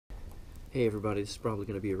Hey everybody, this is probably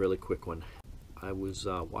going to be a really quick one. I was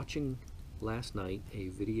watching last night a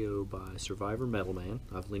video by SurvivorMetalMan,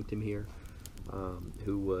 I've linked him here,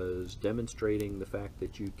 who was demonstrating the fact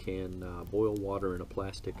that you can boil water in a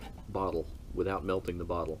plastic bottle without melting the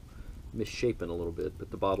bottle. Misshapen a little bit, but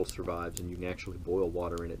the bottle survives and you can actually boil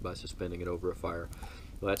water in it by suspending it over a fire.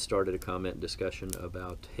 Well, that started a comment and discussion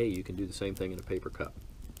about, hey, you can do the same thing in a paper cup.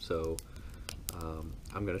 So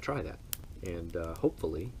I'm going to try that and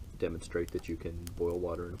hopefully demonstrate that you can boil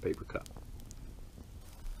water in a paper cup.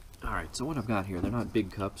 Alright, so what I've got here, they're not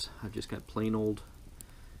big cups. I've just got plain old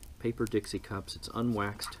paper Dixie cups. It's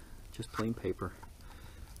unwaxed, just plain paper,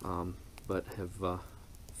 but have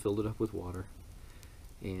filled it up with water.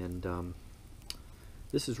 And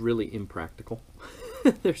this is really impractical.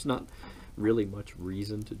 There's not really much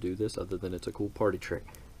reason to do this other than it's a cool party trick.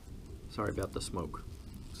 Sorry about the smoke.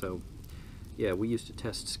 So yeah, we used to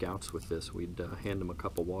test scouts with this. We'd hand them a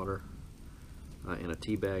cup of water in a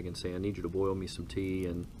tea bag and say, I need you to boil me some tea,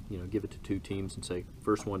 and give it to two teams and say,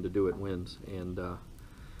 first one to do it wins. And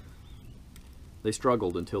they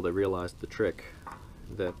struggled until they realized the trick,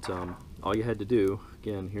 that all you had to do,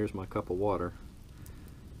 again, here's my cup of water.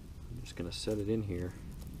 I'm just going to set it in here.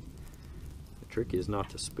 The trick is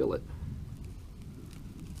not to spill it.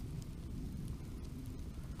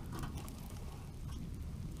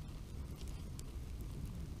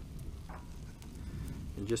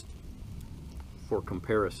 And just for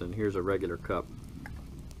comparison, here's a regular cup.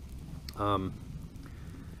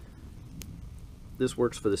 This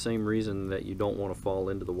works for the same reason that you don't want to fall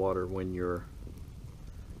into the water when you're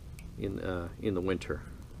in the winter.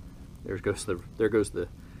 There goes the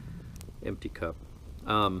empty cup.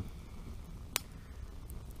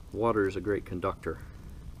 Water is a great conductor,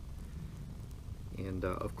 and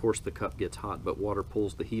of course the cup gets hot, but water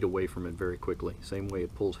pulls the heat away from it very quickly. Same way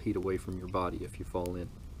it pulls heat away from your body if you fall in.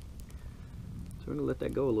 So we're going to let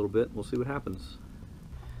that go a little bit and we'll see what happens.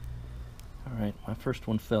 Alright, my first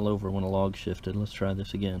one fell over when a log shifted. Let's try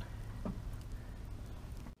this again.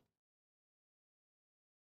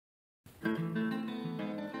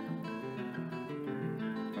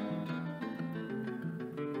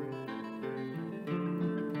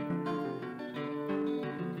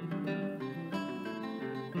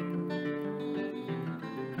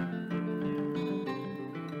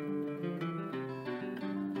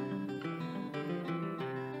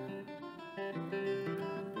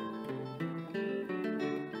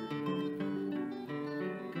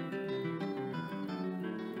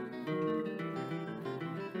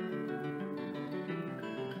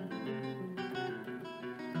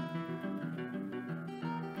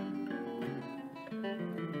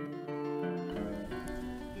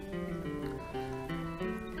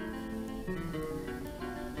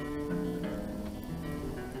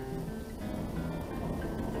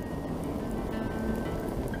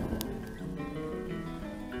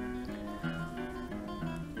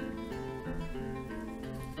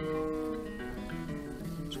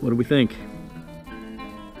 What do we think?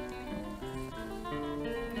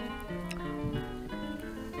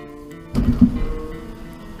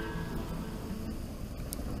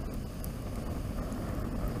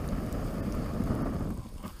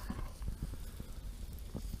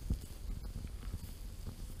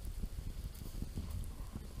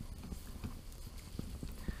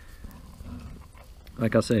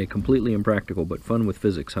 Like I say, completely impractical, but fun with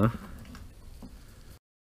physics, huh?